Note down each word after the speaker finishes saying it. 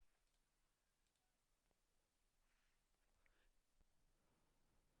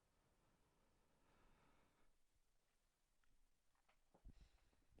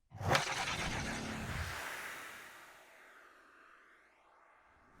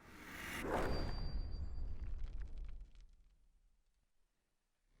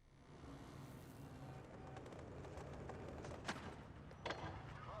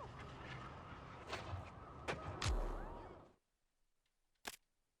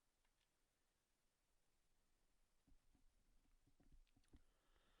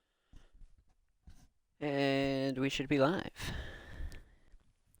And we should be live.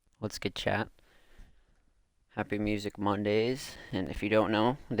 Let's get chat. Happy Music Mondays. And if you don't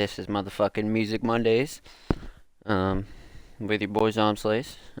know, this is motherfucking Music Mondays. With your boy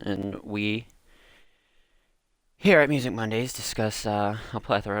Zomslace. And we here at Music Mondays discuss a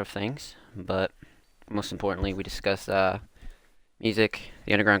plethora of things. But most importantly, we discuss music,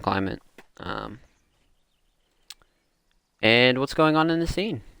 the underground climate, and what's going on in the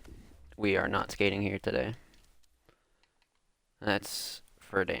scene. We are not skating here today. That's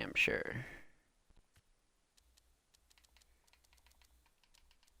for damn sure.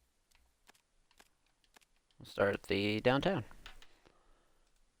 We'll start at the downtown.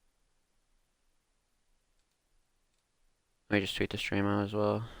 Let me just tweet the stream out as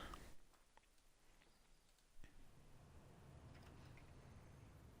well.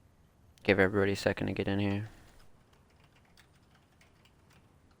 Give everybody a second to get in here.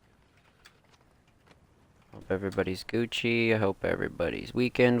 Hope everybody's Gucci. I hope everybody's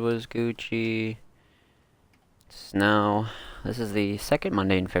weekend was Gucci. It's now, this is the second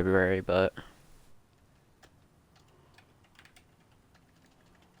Monday in February, but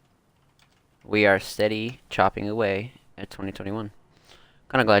we are steady chopping away at 2021.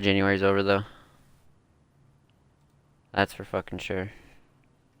 Kinda glad January's over though. That's for fucking sure.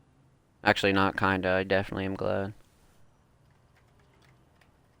 Actually, not kinda, I definitely am glad.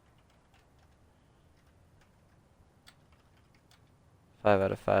 Five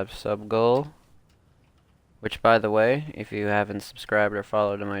out of 5 sub goal. Which, by the way, if you haven't subscribed or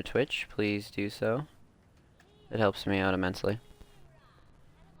followed to my Twitch, please do so. It helps me out immensely.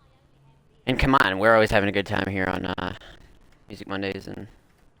 And come on, we're always having a good time here on Music Mondays and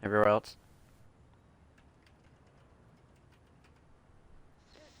everywhere else.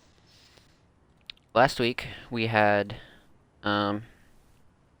 Last week, we had a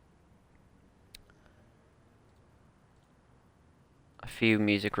few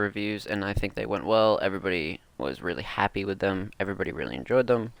music reviews, and I think they went well. Everybody was really happy with them. Everybody really enjoyed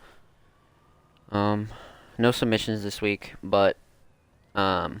them. No submissions this week, but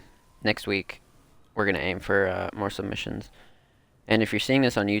next week we're gonna aim for more submissions. And if you're seeing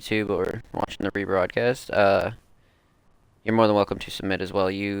this on YouTube or watching the rebroadcast, you're more than welcome to submit as well.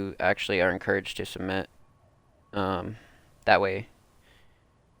 You actually are encouraged to submit. That way,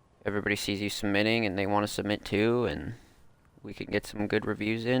 everybody sees you submitting and they want to submit too, and we can get some good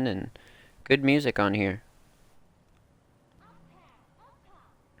reviews in and good music on here.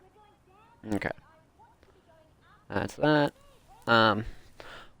 Okay. That's that.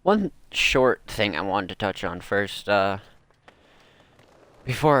 One short thing I wanted to touch on first,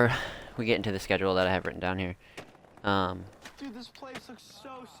 before we get into the schedule that I have written down here. Dude, this place looks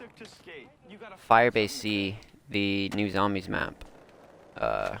so sick to skate. You gotta Firebase C, the new Zombies map,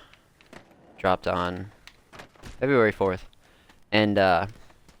 dropped on February 4th. And,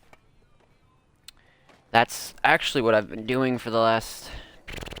 that's actually what I've been doing for the last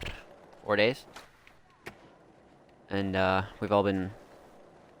 4 days. And, we've all been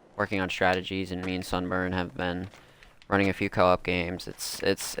working on strategies, and me and Sunburn have been running a few co-op games.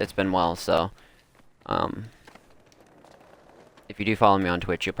 It's been well, so, if you do follow me on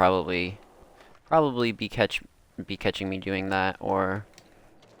Twitch, you'll probably be catching me doing that, or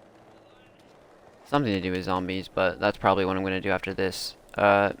something to do with zombies, but that's probably what I'm going to do after this.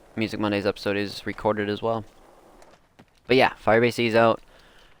 Music Mondays episode is recorded as well. But yeah, Firebase C is out,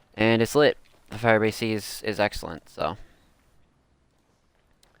 and it's lit. The Firebase C is excellent, so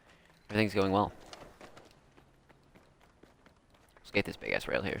everything's going well. Let's get this big ass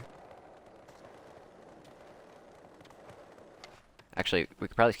rail here. Actually, we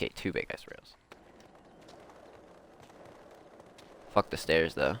could probably skate 2 big ass rails. Fuck the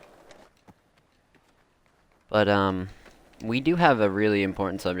stairs though. But we do have a really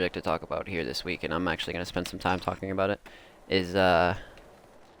important subject to talk about here this week, and I'm actually going to spend some time talking about it. Is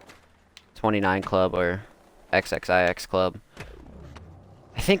 29 Club, or XXIX Club.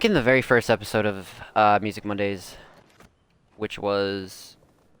 I think in the very first episode of Music Mondays, which was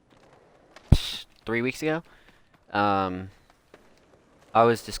 3 weeks ago, I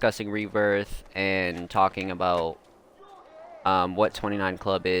was discussing Rebirth and talking about what 29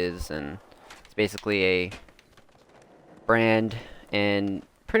 Club is, and it's basically a brand and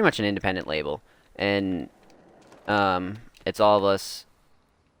pretty much an independent label, and it's all of us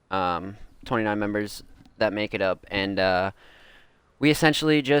 29 members that make it up, and we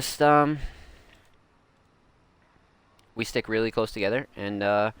essentially just we stick really close together, and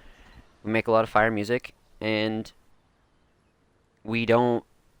we make a lot of fire music, and we don't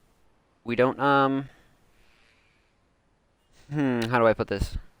how do I put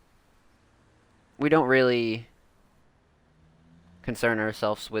this? we don't really concern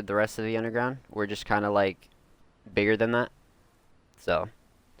ourselves with the rest of the underground. We're just kind of like bigger than that. So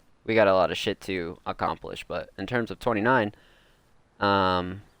we got a lot of shit to accomplish. But in terms of 29,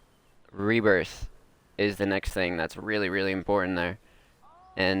 Rebirth is the next thing that's really, really important there.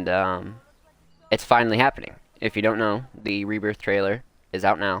 And it's finally happening. If you don't know, the Rebirth trailer is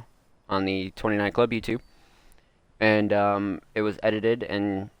out now on the 29 Club YouTube. And it was edited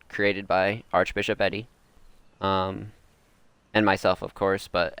and created by Archbishop Eddie. And myself, of course,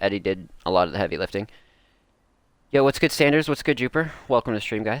 but Eddie did a lot of the heavy lifting. Yo, what's good, Sanders? What's good, Jupiter? Welcome to the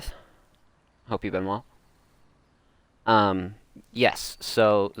stream, guys. Hope you've been well. Yes,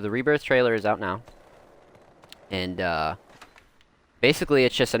 so the Rebirth trailer is out now. And basically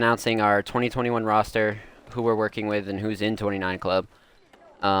it's just announcing our 2021 roster, who we're working with, and who's in 29 Club.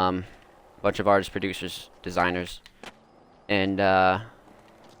 Bunch of artists, producers, designers. And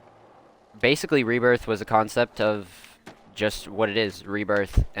basically Rebirth was a concept of just what it is,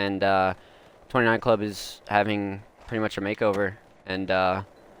 Rebirth. And 29 Club is having pretty much a makeover. And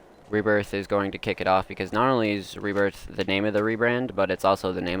Rebirth is going to kick it off because not only is Rebirth the name of the rebrand, but it's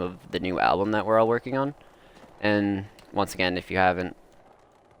also the name of the new album that we're all working on. And once again, if you haven't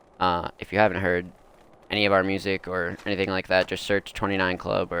heard any of our music or anything like that, just search 29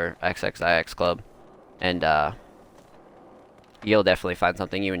 Club or XXIX Club, and you'll definitely find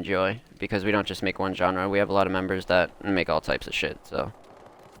something you enjoy, because we don't just make one genre. We have a lot of members that make all types of shit. So,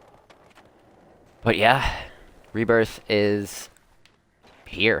 but yeah, Rebirth is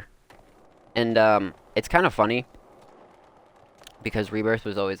here. And it's kind of funny because Rebirth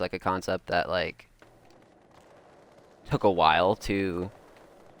was always like a concept that like took a while to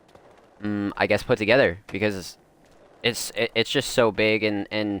I guess put together, because it's just so big,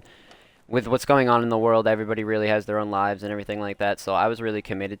 and with what's going on in the world, everybody really has their own lives and everything like that. So I was really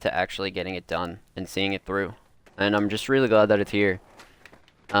committed to actually getting it done and seeing it through. And I'm just really glad that it's here.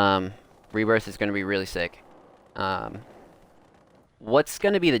 Rebirth is going to be really sick. What's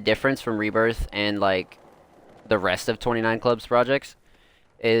going to be the difference from Rebirth and like the rest of 29 Club's projects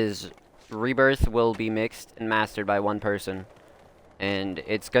is Rebirth will be mixed and mastered by one person, and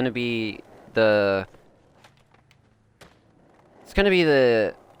it's going to be the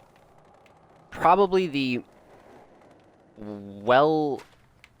probably the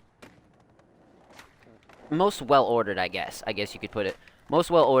most well ordered, I guess you could put it, most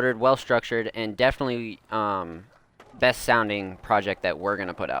well ordered, well structured, and definitely best sounding project that we're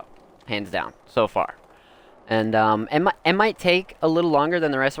gonna put out, hands down, so far. And it might take a little longer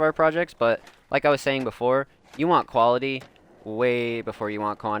than the rest of our projects, but like I was saying before, you want quality way before you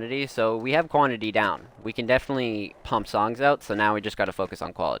want quantity. So we have quantity down. We can definitely pump songs out, so now we just got to focus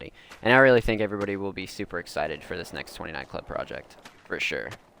on quality. And I really think everybody will be super excited for this next 29 Club project, for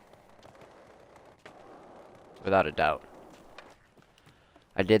sure. Without a doubt.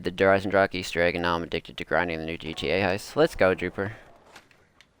 I did the Rise and Rock Easter egg, and now I'm addicted to grinding the new GTA heist. Let's go, Drooper.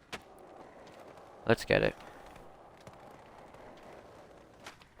 Let's get it.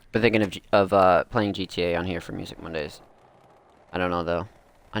 Been thinking of playing GTA on here for Music Mondays. I don't know, though.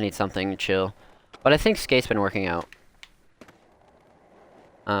 I need something chill. But I think Skate's been working out.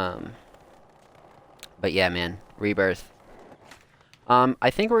 But yeah, man. Rebirth. I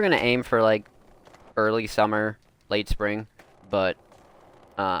think we're gonna aim for, like, early summer, late spring. But,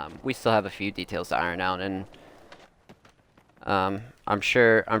 we still have a few details to iron out. And, I'm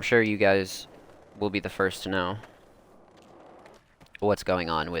sure you guys will be the first to know what's going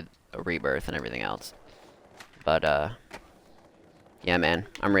on with Rebirth and everything else. But, yeah, man,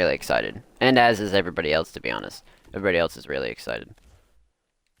 I'm really excited. And as is everybody else, to be honest. Everybody else is really excited.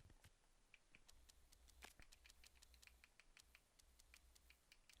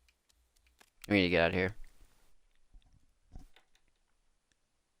 We need to get out of here.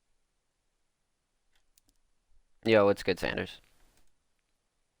 Yo, what's good, Sanders?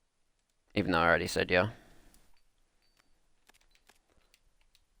 Even though I already said yo.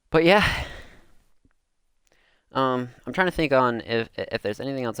 But yeah. I'm trying to think on if there's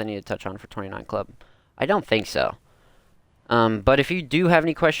anything else I need to touch on for 29 Club. I don't think so. But if you do have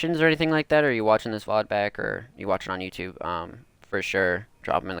any questions or anything like that, or you watching this VOD back, or you watch it on YouTube, for sure,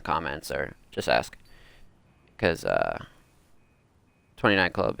 drop them in the comments, or just ask. Because,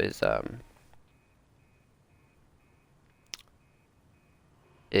 29 Club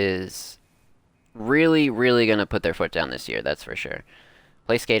is really, really gonna put their foot down this year, that's for sure.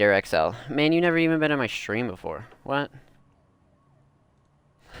 Play Skater XL. Man, you never even been on my stream before. What?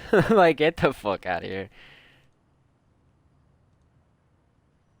 Like, get the fuck out of here.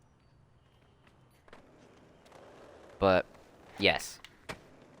 But, yes.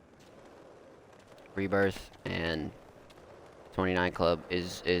 Rebirth and 29 Club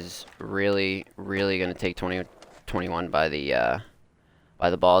is really gonna take 2021 by the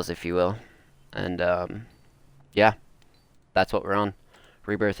balls, if you will. And yeah, that's what we're on.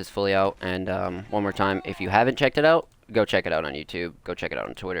 Rebirth is fully out, and one more time, if you haven't checked it out, go check it out on YouTube. Go check it out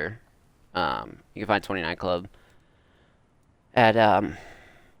on Twitter. You can find 29 Club at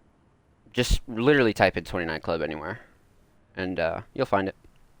just literally type in 29 Club anywhere, and you'll find it.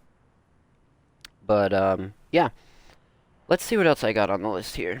 But yeah, let's see what else I got on the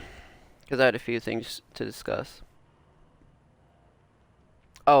list here, because I had a few things to discuss.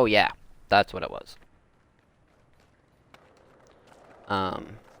 Oh yeah, that's what it was.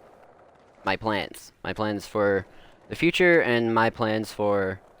 My plans for the future, and my plans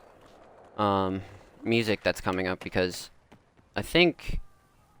for music that's coming up, because I think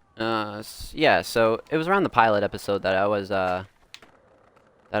yeah, so it was around the pilot episode that I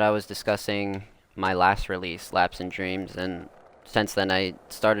was discussing my last release, Lapse in Dreams, and since then I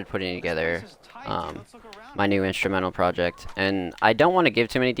started putting together my new instrumental project, and I don't want to give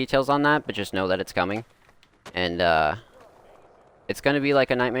too many details on that, but just know that it's coming, and it's gonna be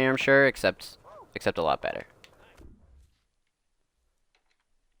like a nightmare, I'm sure, except a lot better.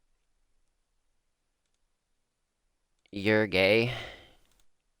 You're gay.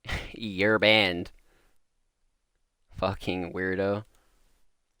 You're banned. Fucking weirdo.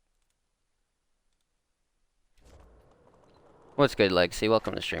 What's good, Legacy?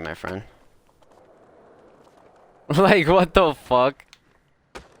 Welcome to stream, my friend. Like, what the fuck?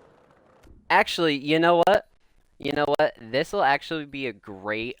 Actually, you know what? You know what? This will actually be a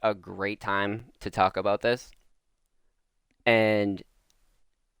great time to talk about this. And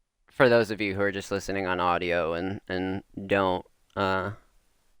for those of you who are just listening on audio and don't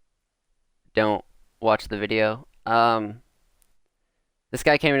watch the video, this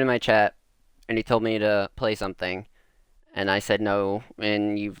guy came into my chat and he told me to play something, and I said no,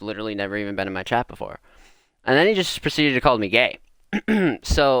 and you've literally never even been in my chat before. And then he just proceeded to call me gay.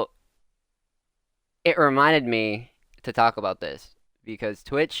 So it reminded me to talk about this because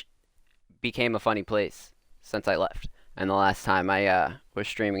Twitch became a funny place since I left, and the last time I was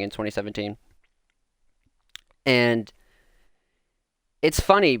streaming in 2017. And it's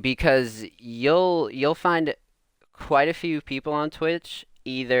funny because you'll find quite a few people on Twitch.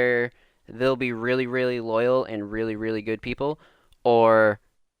 Either they'll be really loyal and really good people, or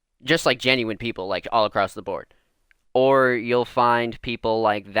just like genuine people, like all across the board. Or you'll find people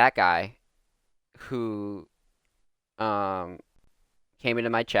like that guy who came into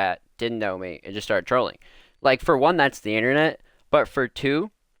my chat, didn't know me, and just started trolling. Like, for one, that's the internet, but for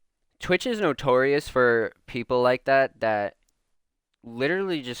two, Twitch is notorious for people like that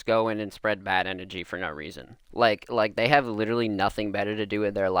literally just go in and spread bad energy for no reason. Like they have literally nothing better to do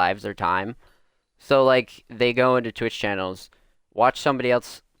with their lives or time. So like they go into Twitch channels, watch somebody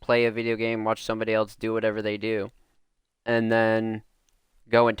else play a video game, watch somebody else do whatever they do, and then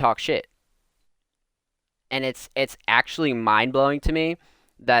go and talk shit. And it's actually mind-blowing to me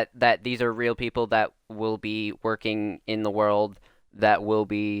that these are real people that will be working in the world, that will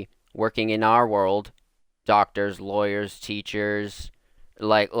be working in our world, doctors, lawyers, teachers,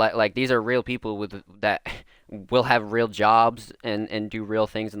 like these are real people with that will have real jobs and do real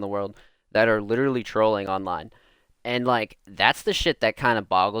things in the world, that are literally trolling online. And like that's the shit that kind of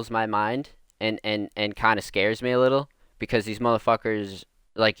boggles my mind and kind of scares me a little, because these motherfuckers,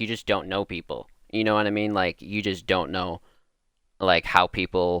 like, you just don't know people. You know what I mean? Like, you just don't know like how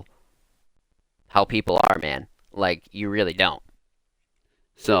people are, man. Like, you really don't.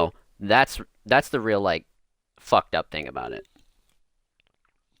 So that's the real like fucked up thing about it.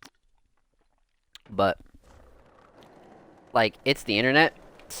 But like it's the internet,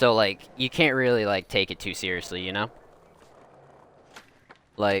 so like you can't really like take it too seriously, you know?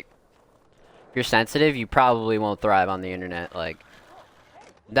 Like if you're sensitive, you probably won't thrive on the internet. Like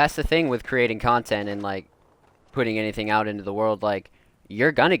that's the thing with creating content and like putting anything out into the world. Like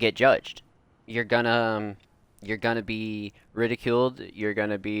you're gonna get judged. You're gonna be ridiculed. You're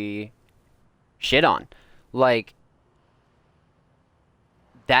gonna be shit on. Like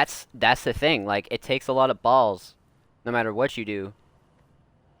that's the thing. Like it takes a lot of balls, no matter what you do,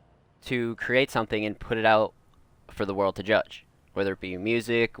 to create something and put it out for the world to judge. Whether it be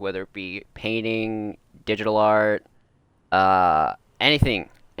music, whether it be painting, digital art, anything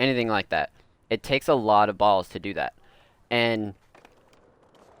like that. It takes a lot of balls to do that. And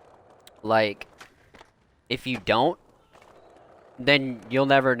like if you don't, then you'll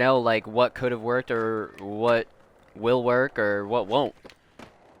never know like what could have worked or what will work or what won't.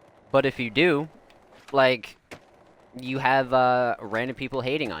 But if you do, like you have random people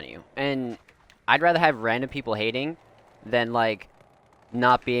hating on you. And I'd rather have random people hating than, like,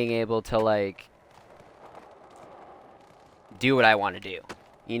 not being able to, like, do what I want to do.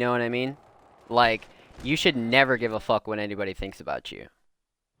 You know what I mean? Like, you should never give a fuck what anybody thinks about you.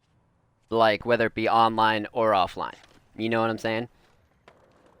 Like, whether it be online or offline. You know what I'm saying?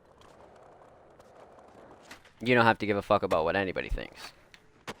 You don't have to give a fuck about what anybody thinks.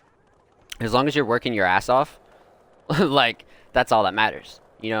 As long as you're working your ass off, like, that's all that matters.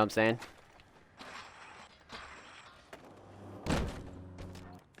 You know what I'm saying?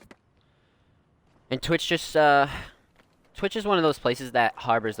 And Twitch just, Twitch is one of those places that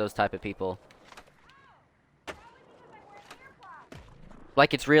harbors those type of people.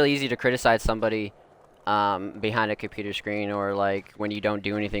 Like, it's really easy to criticize somebody behind a computer screen, or like when you don't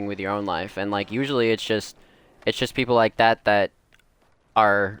do anything with your own life. And like usually it's just people like that that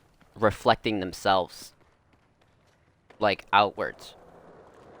are reflecting themselves like outwards.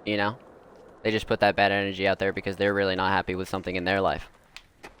 You know? They just put that bad energy out there because they're really not happy with something in their life.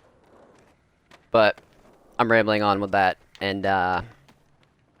 But I'm rambling on with that, and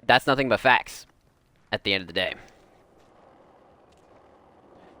that's nothing but facts at the end of the day.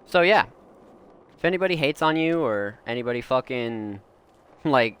 So yeah, if anybody hates on you, or anybody fucking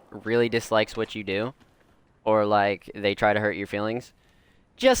like really dislikes what you do, or like they try to hurt your feelings,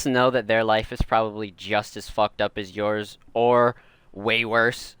 just know that their life is probably just as fucked up as yours, or way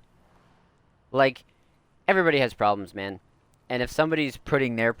worse. Like, everybody has problems, man. And if somebody's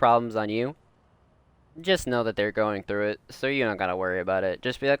putting their problems on you, just know that they're going through it, so you don't gotta worry about it.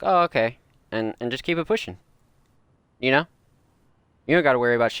 Just be like, oh, okay, and just keep it pushing. You know? You don't gotta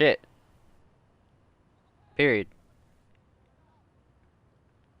worry about shit. Period.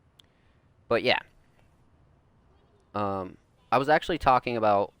 But yeah. I was actually talking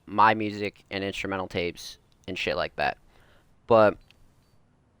about my music and instrumental tapes and shit like that. But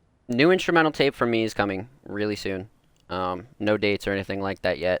new instrumental tape from me is coming really soon. No dates or anything like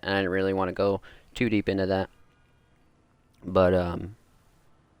that yet, and I didn't really want to go too deep into that. But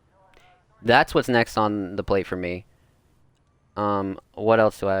that's what's next on the plate for me. What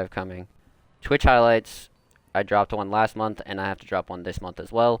else do I have coming? Twitch highlights. I dropped one last month, and I have to drop one this month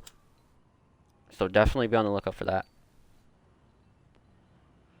as well. So definitely be on the lookout for that.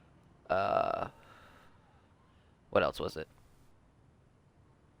 What else was it?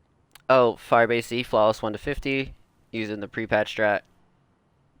 Oh, Firebase E, Flawless 1 to 50, using the pre-patch strat.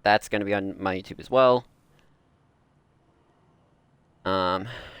 That's going to be on my YouTube as well.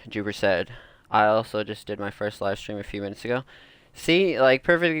 Juber said, I also just did my first live stream a few minutes ago. See, like,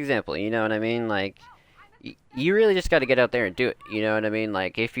 perfect example, you know what I mean? Like, you really just got to get out there and do it, you know what I mean?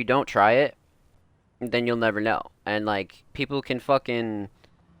 Like, if you don't try it, then you'll never know. And, like, people can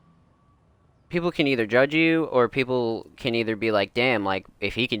either judge you, or people can either be like, damn, like,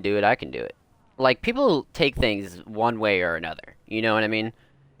 if he can do it, I can do it. Like, people take things one way or another, you know what I mean?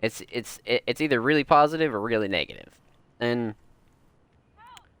 It's either really positive or really negative. And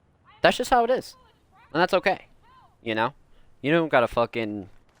that's just how it is. And that's okay, you know? You don't gotta fucking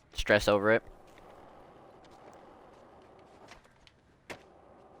stress over it.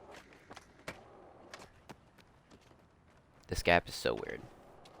 This gap is so weird.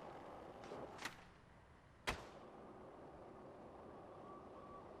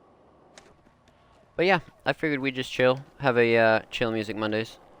 But yeah, I figured we'd just chill. Have a chill music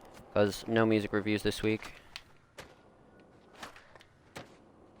Mondays. Because no music reviews this week.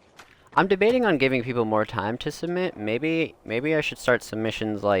 I'm debating on giving people more time to submit. Maybe I should start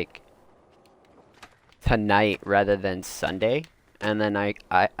submissions like tonight rather than Sunday. And then I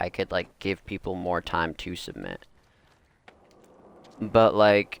could like give people more time to submit. But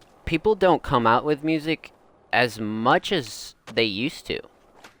like, people don't come out with music as much as they used to.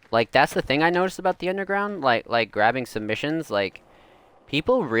 Like, that's the thing I noticed about the underground. Like grabbing submissions, like,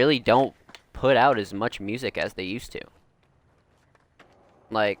 people really don't put out as much music as they used to.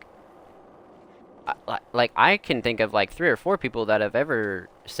 Like, I can think of like 3 or 4 people that have ever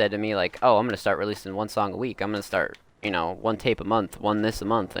said to me like, oh, I'm gonna start releasing 1 song a week. I'm gonna start, you know, 1 tape a month, 1 this a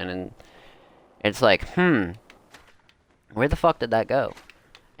month, and it's like, where the fuck did that go?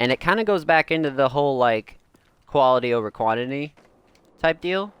 And it kind of goes back into the whole like quality over quantity type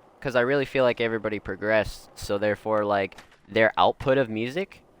deal, because I really feel like everybody progressed, so therefore like their output of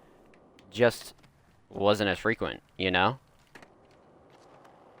music just wasn't as frequent, you know?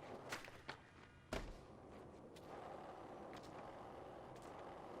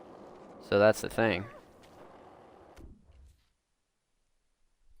 So that's the thing.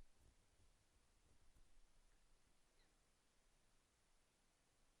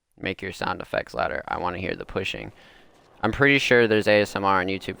 Make your sound effects louder. I want to hear the pushing. I'm pretty sure there's ASMR on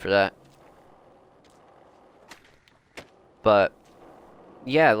YouTube for that. But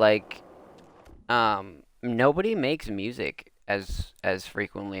yeah, like nobody makes music as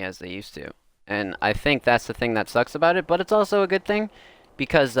frequently as they used to. And I think that's the thing that sucks about it, but it's also a good thing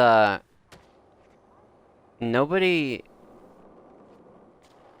because nobody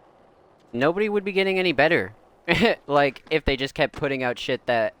nobody would be getting any better. Like if they just kept putting out shit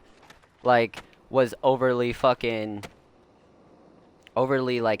that like was overly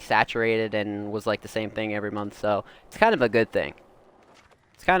like saturated and was like the same thing every month. So it's kind of a good thing.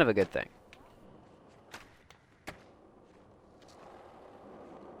 It's kind of a good thing.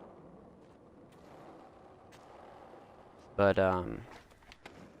 But I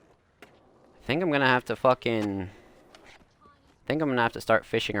think I'm gonna have to start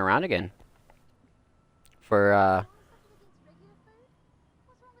fishing around again for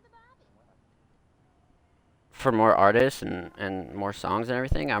for more artists and more songs and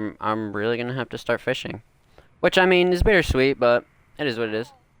everything. I'm really gonna have to start fishing. Which I mean is bittersweet, but it is what it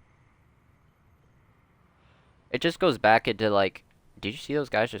is. It just goes back into like, did you see those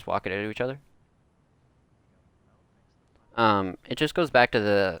guys just walking into each other? It just goes back to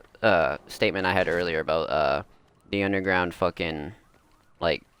the statement I had earlier about the underground fucking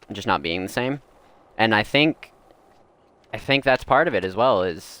like just not being the same. And I think that's part of it as well,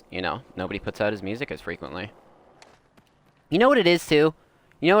 is, you know, nobody puts out his music as frequently. You know what it is too?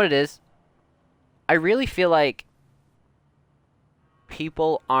 You know what it is? I really feel like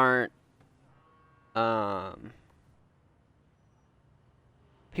people aren't um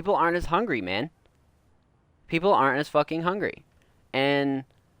people aren't as hungry, man. People aren't as fucking hungry. And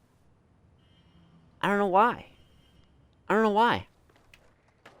I don't know why. I don't know why.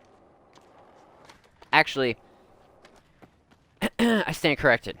 Actually, I stand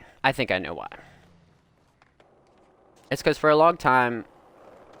corrected. I think I know why. It's because for a long time,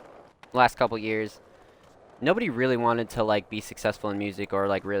 last couple years, nobody really wanted to like be successful in music or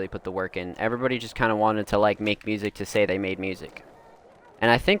like really put the work in. Everybody just kind of wanted to like make music to say they made music. And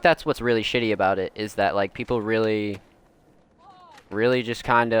I think that's what's really shitty about it, is that like people really just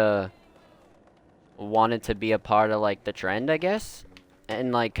kind of wanted to be a part of like the trend, I guess.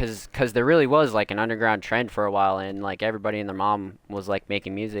 And like cuz there really was like an underground trend for a while, and like everybody and their mom was like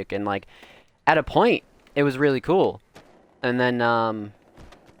making music, and like at a point it was really cool. And then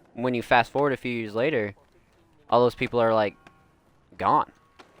when you fast forward a few years later, all those people are like gone,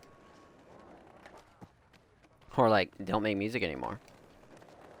 or like don't make music anymore.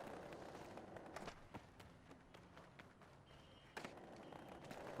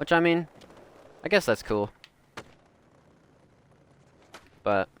 Which I mean, I guess that's cool.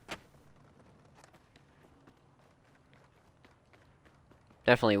 But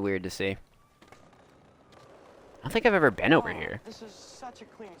definitely weird to see. I don't think I've ever been over here. This is such a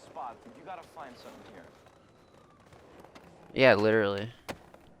clean spot. You gotta find something here. Yeah, literally.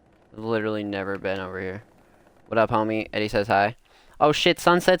 Literally never been over here. What up, homie? Eddie says hi. Oh shit,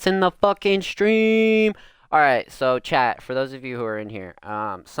 Sunset's in the fucking stream! Alright, so chat, for those of you who are in here,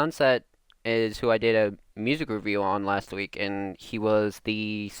 Sunset is who I did a music review on last week, and he was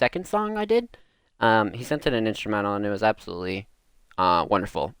the second song I did. He sent in an instrumental, and it was absolutely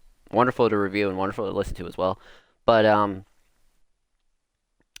wonderful. Wonderful to review and wonderful to listen to as well. But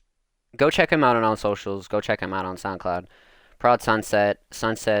go check him out on all socials. Go check him out on SoundCloud. Prod Sunset.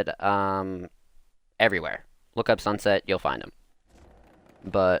 Sunset everywhere. Look up Sunset, you'll find him.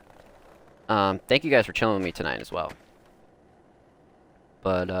 But thank you guys for chilling with me tonight as well.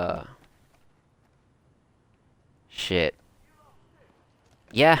 But shit.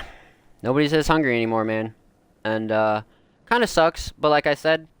 Yeah. Nobody's as hungry anymore, man. And kind of sucks, but like I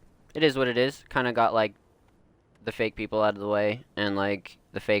said, it is what it is. Kind of got like the fake people out of the way, and like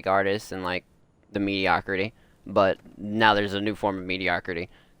the fake artists, and like the mediocrity. But now there's a new form of mediocrity,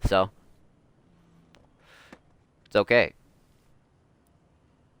 so it's okay.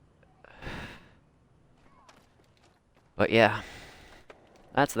 But yeah,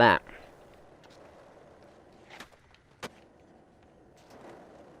 that's that.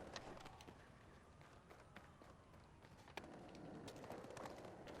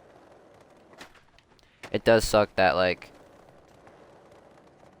 It does suck that like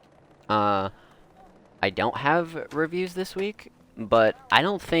I don't have reviews this week, but I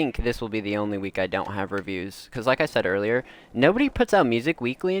don't think this will be the only week I don't have reviews. Because like I said earlier, nobody puts out music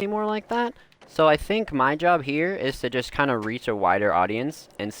weekly anymore like that. So I think my job here is to just kind of reach a wider audience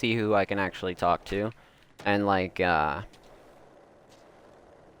and see who I can actually talk to. And like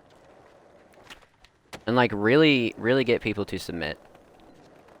really get people to submit.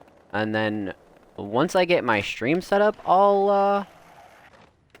 And then once I get my stream set up, I'll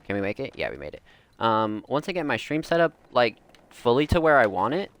can we make it? Yeah, we made it. Once I get my stream set up, like, fully to where I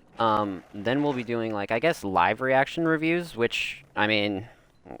want it, then we'll be doing, like, I guess live reaction reviews, which, I mean,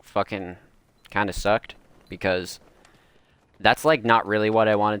 fucking kind of sucked, because that's, like, not really what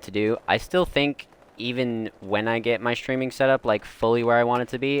I wanted to do. I still think, even when I get my streaming set up, like, fully where I want it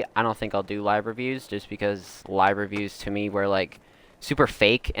to be, I don't think I'll do live reviews, just because live reviews, to me, were, like, super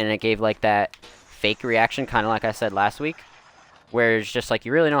fake, and it gave, like, that fake reaction, kind of like I said last week, where it's just, like,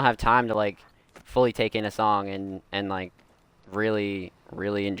 you really don't have time to, like, fully take in a song and like really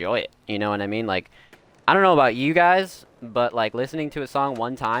enjoy it. You know what I mean? Like, I don't know about you guys, but like listening to a song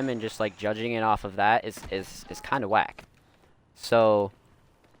one time and just like judging it off of that is kind of whack. So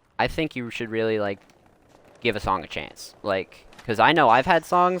I think you should really like give a song a chance. Like, cuz I know I've had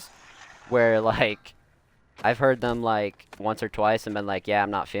songs where like I've heard them like once or twice and been like, yeah,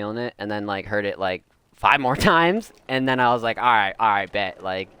 I'm not feeling it, and then like heard it like 5 more times, and then I was like, all right, bet,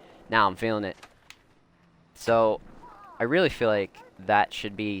 like now I'm feeling it. So, I really feel like that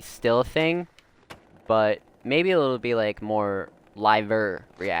should be still a thing, but maybe it'll be like more liver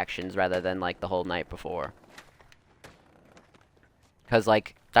reactions rather than like the whole night before. Because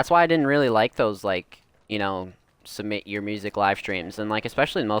like, that's why I didn't really like those like, you know, submit your music live streams, and like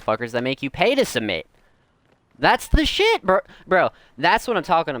especially the motherfuckers that make you pay to submit. That's the shit, bro. Bro, that's what I'm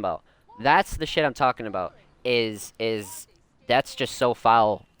talking about. That's the shit I'm talking about. Is that's just so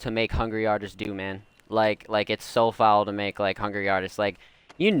foul to make hungry artists do, man. Like it's so foul to make like hungry artists. Like,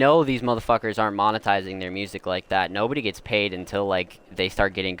 you know, these motherfuckers aren't monetizing their music like that. Nobody gets paid until like they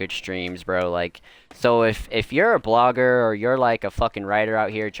start getting good streams, bro. Like, so if you're a blogger or you're like a fucking writer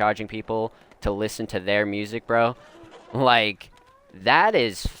out here charging people to listen to their music, bro, like that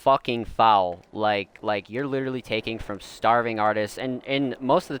is fucking foul. Like you're literally taking from starving artists and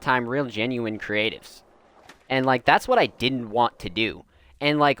most of the time real genuine creatives. And like that's what I didn't want to do.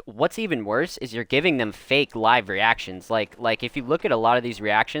 And like what's even worse is you're giving them fake live reactions. Like if you look at a lot of these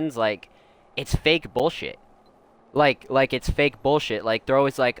reactions, like it's fake bullshit. Like it's fake bullshit. Like they're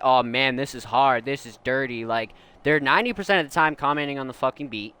always like, "Oh man, this is hard. This is dirty." Like they're 90% of the time commenting on the fucking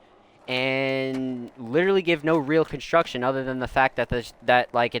beat and literally give no real construction other than the fact that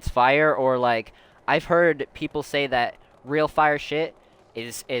that like it's fire, or like I've heard people say that real fire shit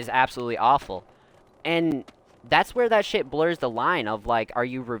is absolutely awful. And that's where that shit blurs the line of like, are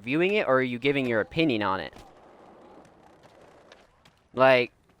you reviewing it or are you giving your opinion on it?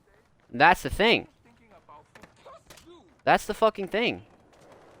 Like, that's the thing. That's the fucking thing.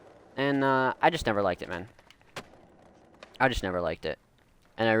 And I just never liked it, man. I just never liked it.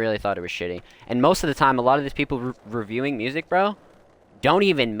 And I really thought it was shitty. And most of the time, a lot of these people reviewing music, bro, don't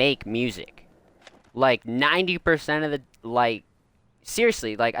even make music. Like, 90% of the, like,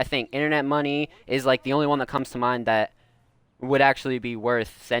 seriously, like, I think Internet Money is, like, the only one that comes to mind that would actually be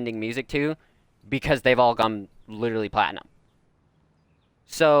worth sending music to, because they've all gone literally platinum.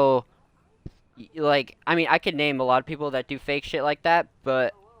 So, like, I mean, I could name a lot of people that do fake shit like that,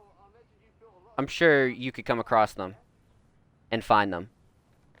 but I'm sure you could come across them and find them.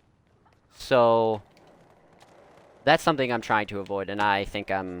 So, that's something I'm trying to avoid, and I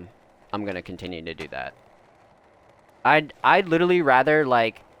think I'm gonna continue to do that. I'd literally rather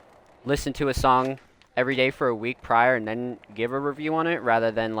like listen to a song every day for a week prior and then give a review on it,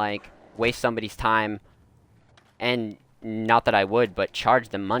 rather than like waste somebody's time, and not that I would, but charge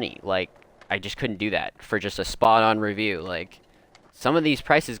them money. Like, I just couldn't do that for just a spot on review. Like, some of these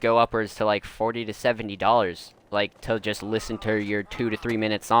prices go upwards to like $40 to $70, like to just listen to your 2 to 3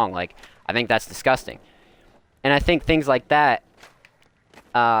 minute song. Like, I think that's disgusting. And I think things like that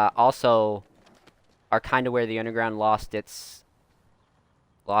also are kind of where the underground lost its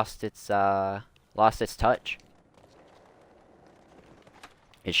touch.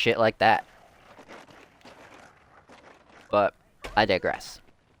 It's shit like that. But I digress.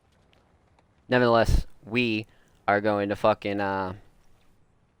 Nevertheless, we are going to fucking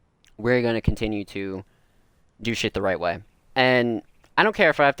we're going to continue to do shit the right way. And I don't care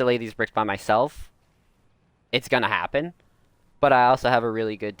if I have to lay these bricks by myself. It's going to happen. But I also have a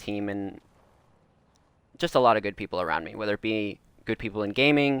really good team and just a lot of good people around me, whether it be good people in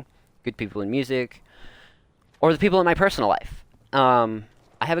gaming, good people in music, or the people in my personal life. I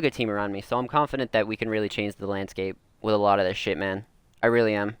have a good team around me, so I'm confident that we can really change the landscape with a lot of this shit, man. I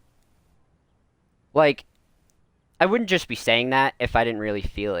really am. Like, I wouldn't just be saying that if I didn't really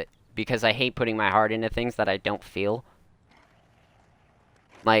feel it, because I hate putting my heart into things that I don't feel.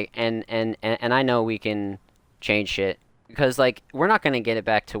 Like, and I know we can change shit. Because, like, we're not going to get it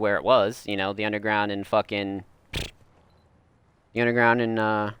back to where it was, you know, the underground in fucking... The underground in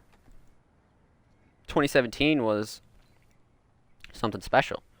 2017 was something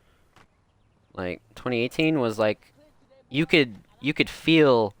special. Like 2018 was like you could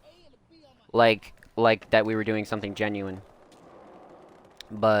feel like that we were doing something genuine.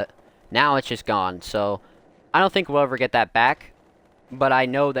 But now it's just gone. So I don't think we'll ever get that back, but I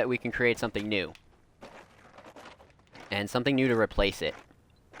know that we can create something new. And something new to replace it,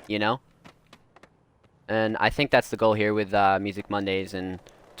 you know? And I think that's the goal here with Music Mondays and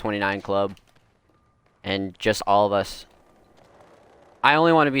 29 Club and just all of us. I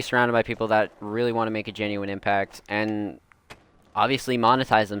only want to be surrounded by people that really want to make a genuine impact and obviously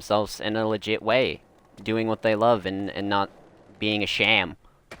monetize themselves in a legit way, doing what they love and not being a sham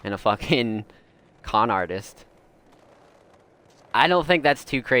and a fucking con artist. I don't think that's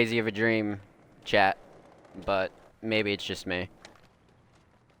too crazy of a dream, chat, but maybe it's just me.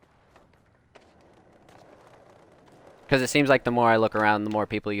 Because it seems like the more I look around, the more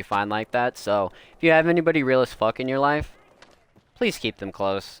people you find like that. So if you have anybody real as fuck in your life, please keep them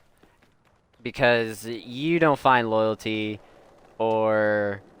close. Because you don't find loyalty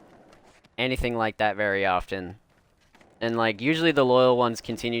or anything like that very often. And like usually the loyal ones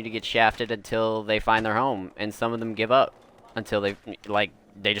continue to get shafted until they find their home, and some of them give up until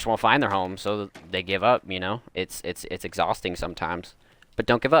they just won't find their home, so they give up, you know? It's exhausting sometimes. But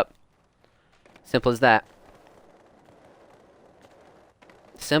don't give up. Simple as that.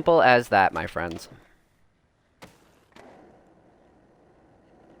 Simple as that, my friends.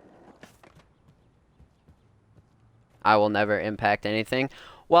 I will never impact anything.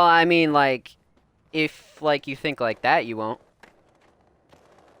 Well, I mean, like, if, like, you think like that, you won't.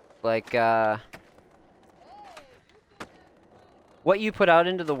 Like, what you put out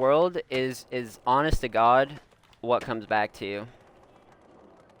into the world is honest to God what comes back to you.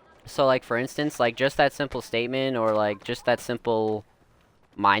 So, like, for instance, like, just that simple statement or, like, just that simple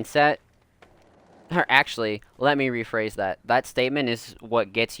mindset. Or actually, let me rephrase that. That statement is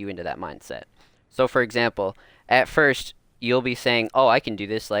what gets you into that mindset. So, for example, at first, you'll be saying, oh, I can do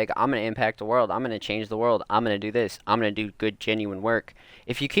this. Like, I'm going to impact the world. I'm going to change the world. I'm going to do this. I'm going to do good, genuine work.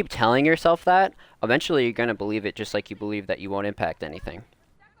 If you keep telling yourself that, eventually you're going to believe it just like you believe that you won't impact anything.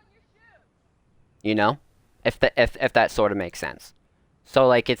 You know? If that sort of makes sense. So,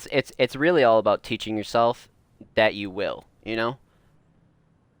 like, it's really all about teaching yourself that you will, you know?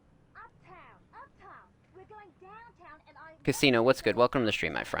 Casino, what's good? Welcome to the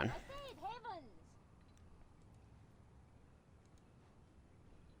stream, my friend.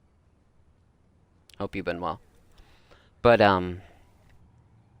 Hope you've been well. But,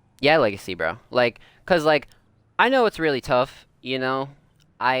 yeah, Legacy, bro. Like, cause, like, I know it's really tough, you know?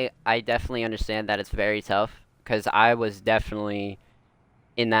 I definitely understand that it's very tough, cause I was definitely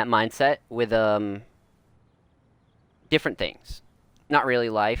in that mindset with, different things. Not really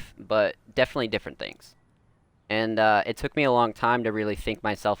life, but definitely different things. And, it took me a long time to really think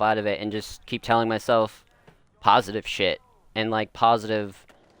myself out of it and just keep telling myself positive shit and, like, positive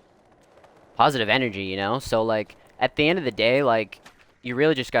energy, you know? So, like, at the end of the day, like, you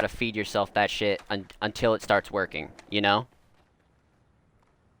really just gotta feed yourself that shit until it starts working, you know?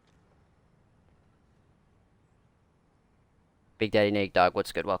 Big Daddy Nate Dog,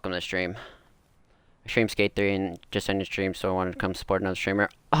 what's good? Welcome to the stream. I stream Skate 3 and just ended stream, so I wanted to come support another streamer.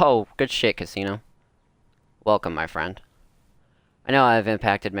 Oh, good shit, Casino. Welcome, my friend. I know I've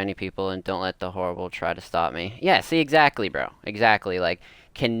impacted many people, and don't let the horrible try to stop me. Yeah, see, exactly, bro. Exactly, like,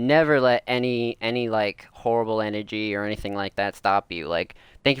 can never let any like, horrible energy or anything like that stop you. Like,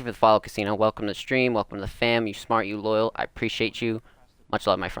 thank you for the follow, Casino. Welcome to the stream. Welcome to the fam. You smart, you loyal. I appreciate you. Much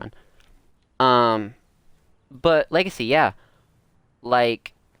love, my friend. But Legacy, yeah.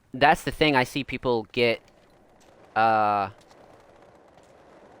 Like, that's the thing. I see people get, I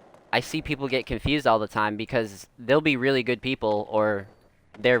see people get confused all the time because they'll be really good people, or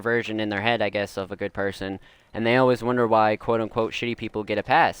their version in their head, I guess, of a good person, and they always wonder why quote-unquote shitty people get a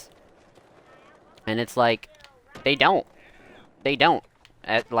pass. And it's like, they don't. They don't.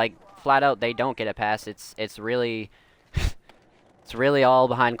 Like, flat out, they don't get a pass. It's really, it's really all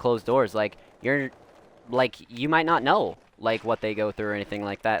behind closed doors. Like, you might not know, like, what they go through or anything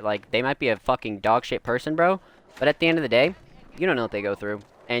like that. Like, they might be a fucking dog shit person, bro, but at the end of the day, you don't know what they go through.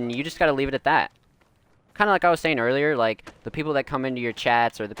 And you just gotta leave it at that. Kind of like I was saying earlier, like, the people that come into your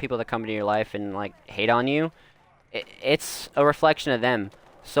chats or the people that come into your life and, like, hate on you, it's a reflection of them.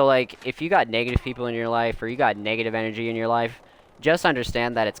 So, like, if you got negative people in your life or you got negative energy in your life, just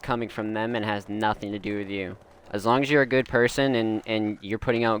understand that it's coming from them and has nothing to do with you. As long as you're a good person and you're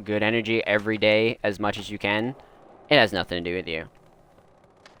putting out good energy every day as much as you can, it has nothing to do with you.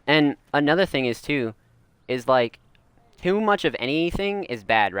 And another thing is, too, is, like, too much of anything is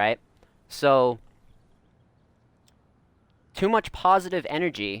bad, right? So, too much positive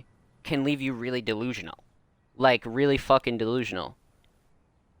energy can leave you really delusional. Like, really fucking delusional.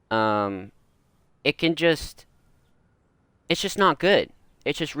 It can just... It's just not good.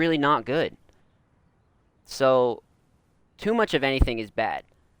 It's just really not good. So, too much of anything is bad.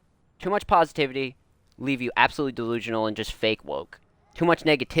 Too much positivity leave you absolutely delusional and just fake woke. Too much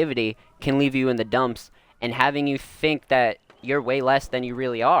negativity can leave you in the dumps and having you think that you're way less than you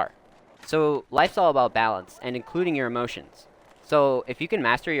really are. So life's all about balance and including your emotions. So if you can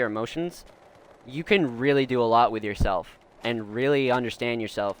master your emotions, you can really do a lot with yourself and really understand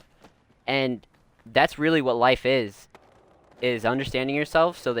yourself. And that's really what life is understanding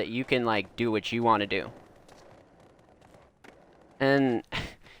yourself so that you can like do what you want to do. And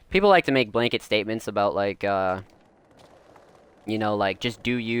people like to make blanket statements about like you know, like just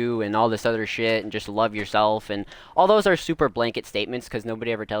do you and all this other shit and just love yourself, and all those are super blanket statements because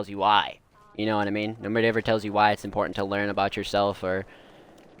nobody ever tells you why. You know what I mean? Nobody ever tells you why it's important to learn about yourself or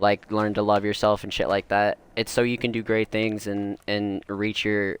like learn to love yourself and shit like that. It's so you can do great things and reach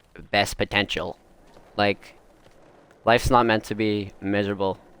your best potential. Like, life's not meant to be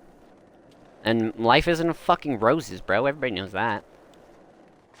miserable. And life isn't fucking roses, bro. Everybody knows that.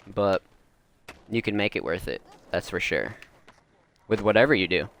 But you can make it worth it. That's for sure. With whatever you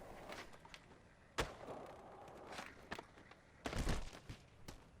do.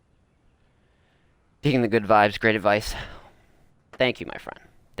 Taking the good vibes, great advice. Thank you, my friend.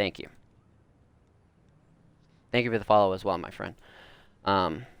 Thank you. Thank you for the follow as well, my friend.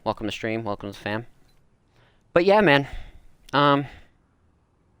 Welcome to stream, welcome to the fam. But yeah, man.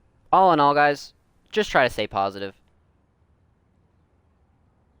 All in all, guys, just try to stay positive.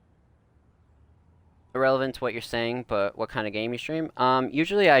 Irrelevant to what you're saying, but what kind of game you stream?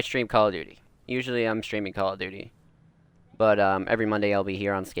 Usually I stream Call of Duty. Usually I'm streaming Call of Duty. But every Monday I'll be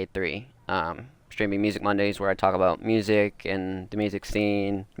here on Skate 3. Streaming Music Mondays where I talk about music and the music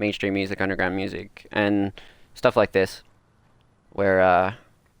scene, mainstream music, underground music, and stuff like this. Where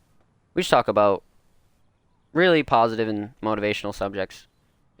we just talk about really positive and motivational subjects.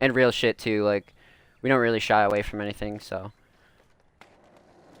 And real shit too, like, we don't really shy away from anything, so...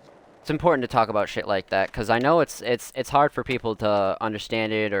 It's important to talk about shit like that, because I know it's hard for people to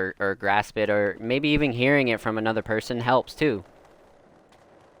understand it or grasp it, or maybe even hearing it from another person helps too.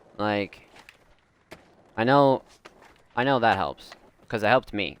 Like, I know that helps, because it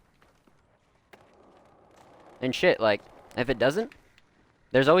helped me. And shit, like, if it doesn't,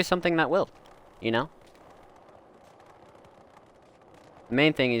 there's always something that will, you know? The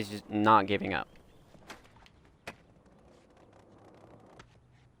main thing is just not giving up.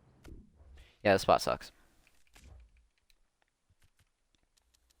 Yeah, the spot sucks.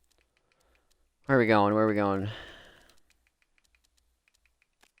 Where are we going? Where are we going?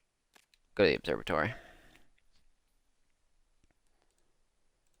 Go to the observatory.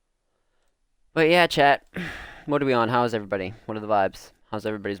 But yeah, chat. What are we on? How is everybody? What are the vibes? How's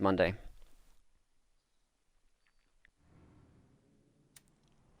everybody's Monday?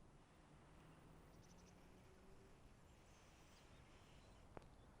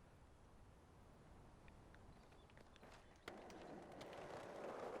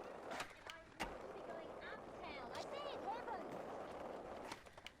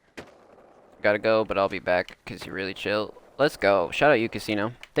 Gotta go, but I'll be back because you're really chill. Let's go. Shout out you,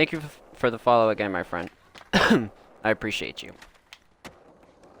 Casino. Thank you for the follow again, my friend. I appreciate you.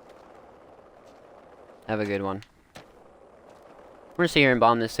 Have a good one. We're gonna sit here and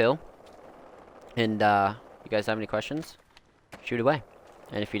bomb this hill. And, you guys have any questions? Shoot away.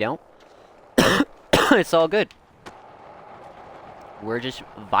 And if you don't, it's all good. We're just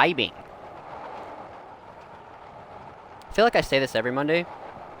vibing. I feel like I say this every Monday,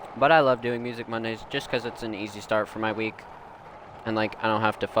 but I love doing Music Mondays just because it's an easy start for my week. And, like, I don't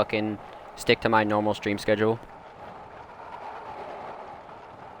have to fucking stick to my normal stream schedule.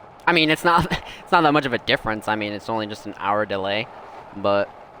 I mean, it's not that much of a difference. I mean, it's only just an hour delay. But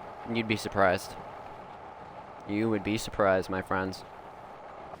you'd be surprised. You would be surprised, my friends.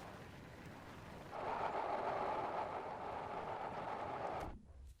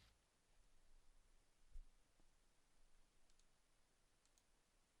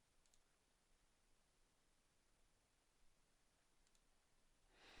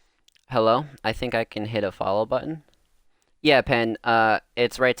 Hello? I think I can hit a follow button. Yeah, Pen,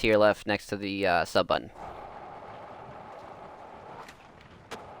 it's right to your left next to the sub button.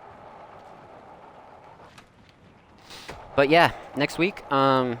 But yeah, next week,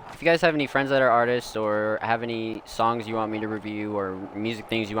 if you guys have any friends that are artists or have any songs you want me to review or music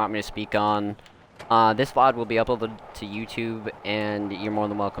things you want me to speak on, this VOD will be uploaded to YouTube, and you're more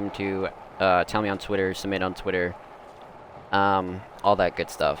than welcome to tell me on Twitter, submit on Twitter, all that good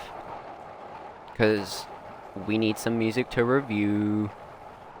stuff. Because we need some music to review.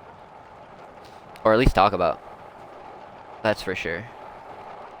 Or at least talk about. That's for sure.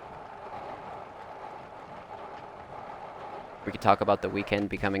 We could talk about The Weeknd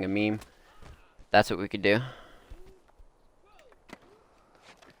becoming a meme. That's what we could do.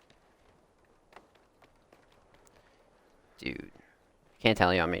 Dude. Can't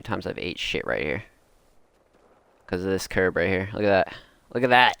tell you how many times I've ate shit right here. Because of this curb right here. Look at that. Look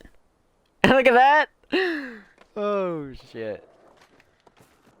at that. Look at that. Oh, shit.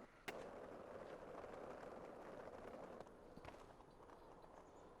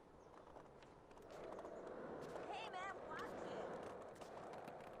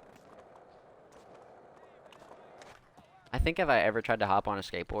 I think if I ever tried to hop on a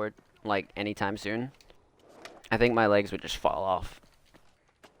skateboard, like, anytime soon, I think my legs would just fall off.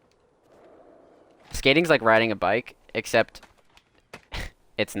 Skating's like riding a bike, except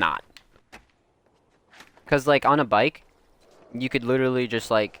it's not. Because, like, on a bike, you could literally just,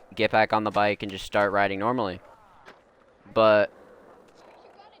 like, get back on the bike and just start riding normally. But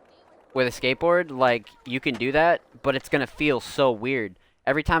with a skateboard, like, you can do that, but it's gonna feel so weird.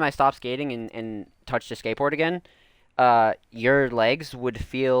 Every time I stop skating and touch the skateboard again, your legs would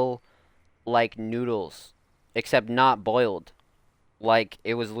feel like noodles, except not boiled. Like,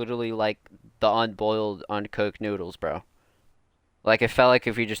 it was literally like the unboiled, uncooked noodles, bro. Like, it felt like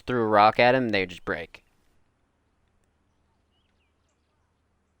if you just threw a rock at them, they'd just break.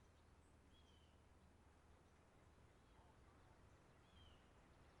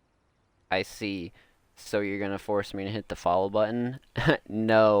 I see. So you're gonna force me to hit the follow button?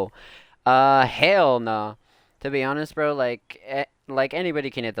 No. Hell no. To be honest, bro, like anybody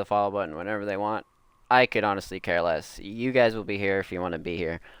can hit the follow button whenever they want. I could honestly care less. You guys will be here if you want to be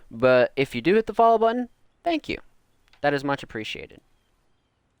here. But if you do hit the follow button, thank you. That is much appreciated.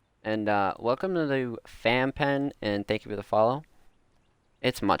 And welcome to the fam pen, and thank you for the follow.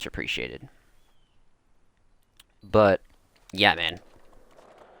 It's much appreciated. But yeah, man.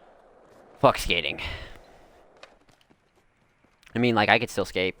 Fuck skating. I mean, like, I could still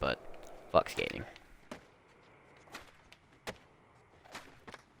skate, but fuck skating.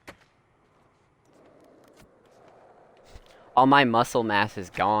 All my muscle mass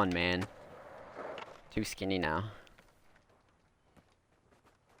is gone, man. Too skinny now.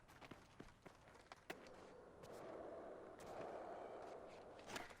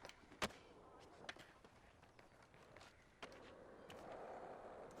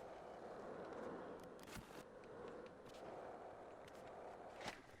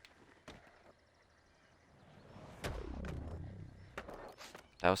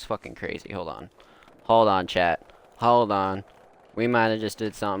 That was fucking crazy. Hold on. Hold on, chat. Hold on. We might have just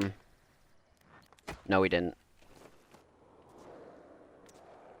did something. No, we didn't.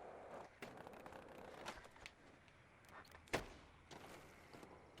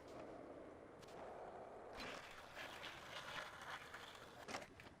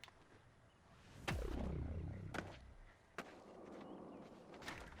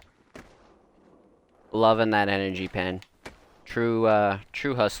 Loving that energy, Pen. True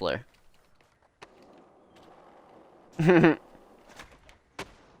hustler.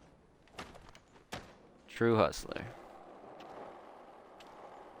 True hustler.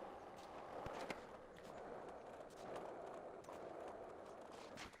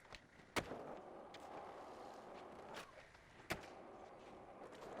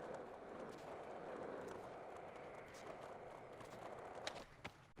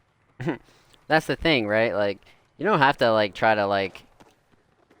 That's the thing, right? Like, you don't have to, like, try to, like,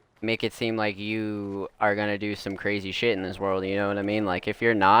 make it seem like you are gonna do some crazy shit in this world, you know what I mean? Like, if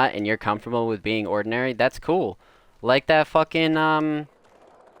you're not and you're comfortable with being ordinary, that's cool. Like that fucking,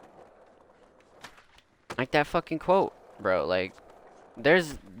 like that fucking quote, bro. Like,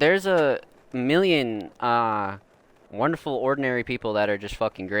 there's a million, wonderful, ordinary people that are just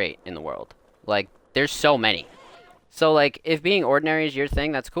fucking great in the world. Like, there's so many. So, like, if being ordinary is your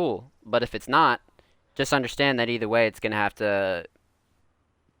thing, that's cool. But if it's not, just understand that either way, it's gonna have to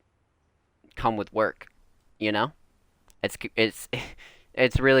come with work, you know? It's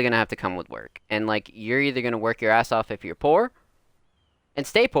it's really gonna have to come with work. And like, you're either gonna work your ass off if you're poor and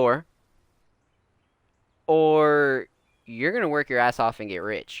stay poor, or you're gonna work your ass off and get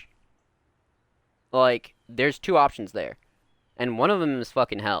rich. Like, there's two options there, and one of them is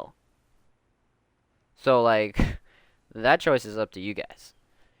fucking hell. So like, that choice is up to you guys.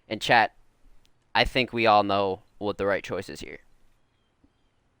 And chat, I think we all know what the right choice is here.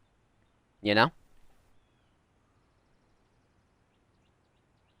 You know?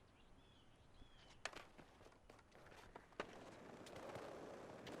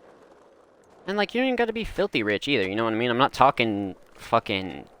 And like, you don't even gotta be filthy rich either, you know what I mean? I'm not talking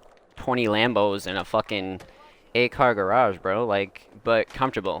fucking 20 Lambos in a fucking 8-car garage, bro. Like, but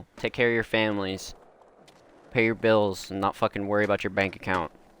comfortable. Take care of your families. Pay your bills and not fucking worry about your bank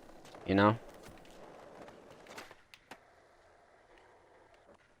account. You know?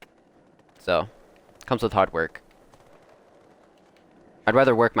 So, comes with hard work. I'd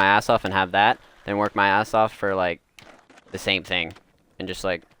rather work my ass off and have that than work my ass off for like the same thing and just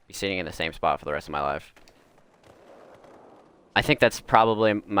like be sitting in the same spot for the rest of my life. I think that's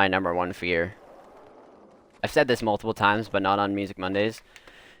probably my #1 fear. I've said this multiple times, but not on Music Mondays.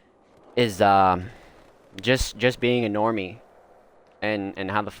 Is just being a normie, and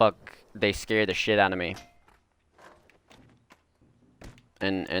how the fuck they scare the shit out of me.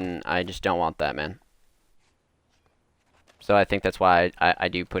 And I just don't want that, man. So I think that's why I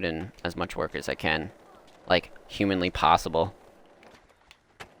do put in as much work as I can, like humanly possible.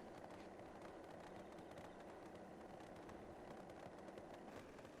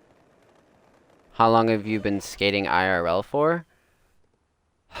 How long have you been skating IRL for?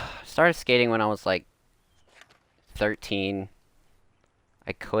 Started skating when I was like 13.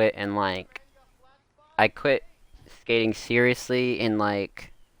 I quit and like I quit skating seriously in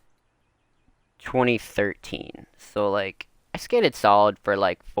like 2013. So like I skated solid for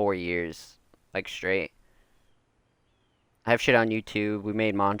like 4 years, like straight. I have shit on YouTube. We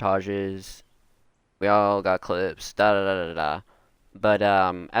made montages. We all got clips. Da da da da da. But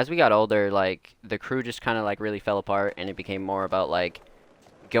as we got older, like the crew just kind of like really fell apart, and it became more about like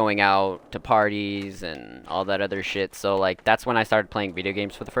going out to parties and all that other shit. So like that's when I started playing video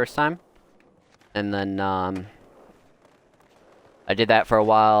games for the first time. And then I did that for a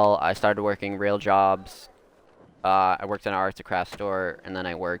while. I started working real jobs. I worked in an arts and crafts store, and then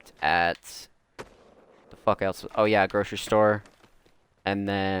I worked at the fuck else? Oh yeah, a grocery store. And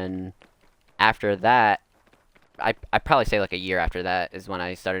then after that, I probably say like a year after that is when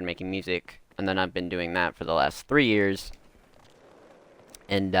I started making music, and then I've been doing that for the last 3 years.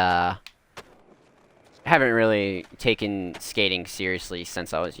 And haven't really taken skating seriously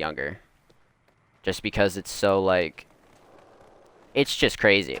since I was younger. Just because it's so like it's just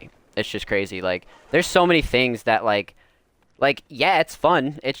crazy. It's just crazy. Like there's so many things that like yeah, it's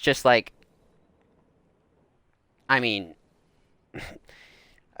fun. It's just like I mean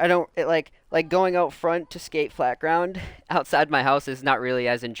I don't like going out front to skate flat ground outside my house is not really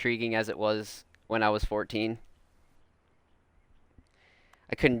as intriguing as it was when I was 14.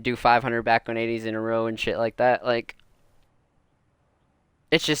 I couldn't do 500 back 180s in a row and shit like that. Like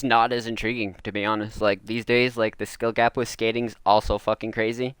it's just not as intriguing, to be honest. Like these days, like the skill gap with skating's also fucking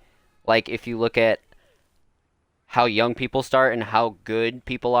crazy. Like if you look at how young people start and how good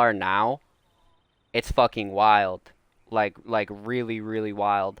people are now, it's fucking wild. Like really really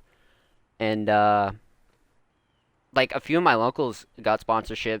wild. And like a few of my locals got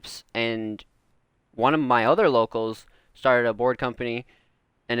sponsorships, and one of my other locals started a board company,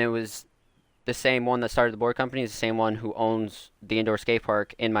 and it was the same one that started the board company is the same one who owns the indoor skate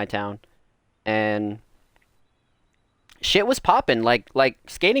park in my town. And shit was popping. Like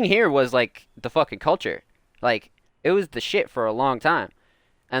skating here was like the fucking culture. Like it was the shit for a long time.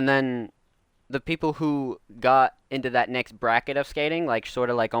 And then the people who got into that next bracket of skating, like sort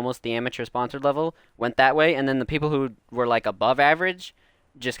of like almost the amateur sponsored level, went that way, and then the people who were like above average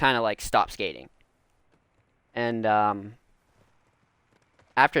just kind of like stopped skating. And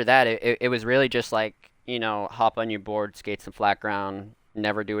after that, it was really just like, you know, hop on your board, skate some flat ground,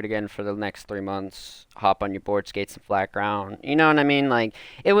 never do it again for the next 3 months, hop on your board, skate some flat ground. You know what I mean? Like,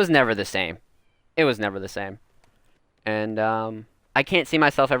 it was never the same. It was never the same. And I can't see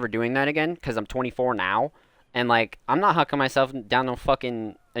myself ever doing that again because I'm 24 now. And, like, I'm not hucking myself down no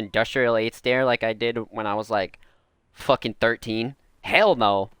fucking industrial 8 stair like I did when I was, like, fucking 13. Hell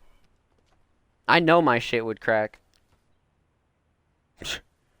no. I know my shit would crack.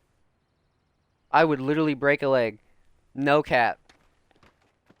 I would literally break a leg. No cap.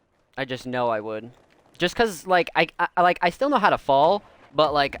 I just know I would. Just cause like I still know how to fall,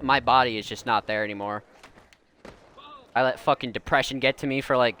 but like my body is just not there anymore. I let fucking depression get to me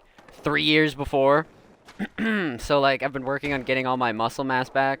for like 3 years before. So like I've been working on getting all my muscle mass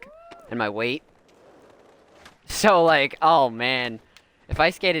back and my weight. So like, oh man, if I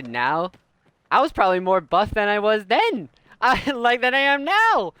skated now, I was probably more buff than I was then. Than I am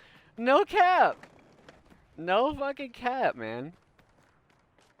now. No cap. No fucking cap, man.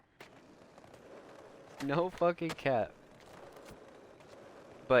 No fucking cap.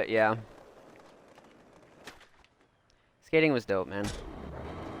 But yeah. Skating was dope, man.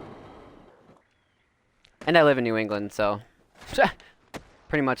 And I live in New England, so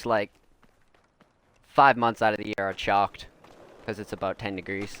pretty much like 5 months out of the year are chalked because it's about 10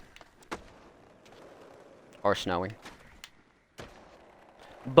 degrees or snowing.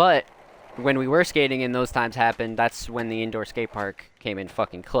 But when we were skating and those times happened, that's when the indoor skate park came in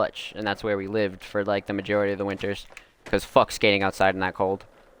fucking clutch, and that's where we lived for like the majority of the winters. Because fuck skating outside in that cold.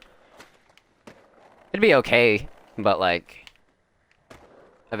 It'd be okay, but like,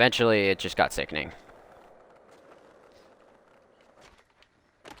 eventually it just got sickening.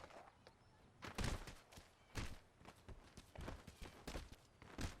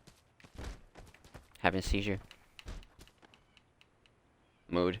 Having a seizure.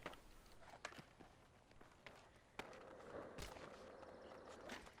 Mood.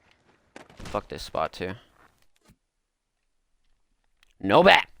 Fuck this spot too. No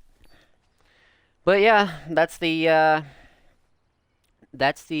bat. But yeah, that's the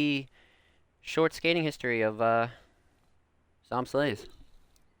short skating history of Zom Slays.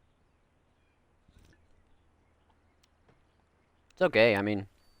 It's okay. I mean,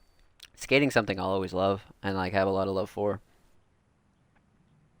 skating's something I'll always love and like have a lot of love for.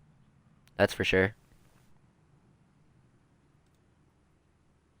 That's for sure.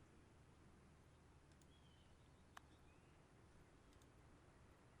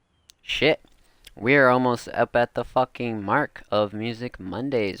 Shit. We're almost up at the fucking mark of Music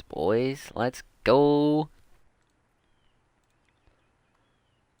Mondays, boys. Let's go.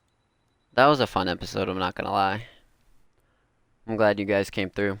 That was a fun episode, I'm not gonna lie. I'm glad you guys came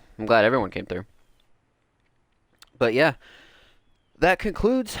through. I'm glad everyone came through. But yeah, that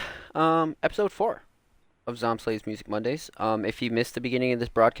concludes episode 4 of Zom Slays Music Mondays. If you missed the beginning of this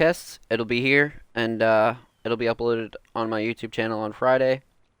broadcast, it'll be here, and it'll be uploaded on my YouTube channel on Friday.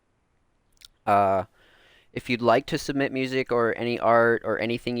 If you'd like to submit music or any art or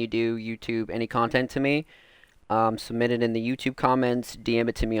anything you do, YouTube, any content to me, submit it in the YouTube comments, DM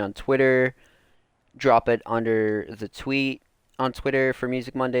it to me on Twitter, drop it under the tweet on Twitter for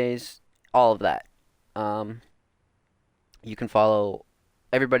Music Mondays, all of that. You can follow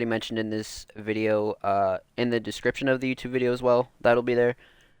everybody mentioned in this video in the description of the YouTube video as well. That'll be there.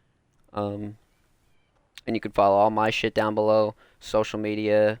 And you can follow all my shit down below, social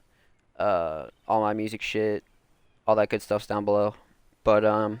media, all my music shit, all that good stuff's down below. But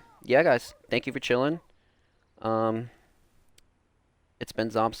yeah, guys, thank you for chilling. It's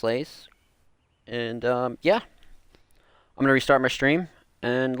been Zom Slays, and yeah, I'm gonna restart my stream,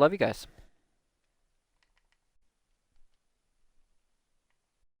 and love you guys.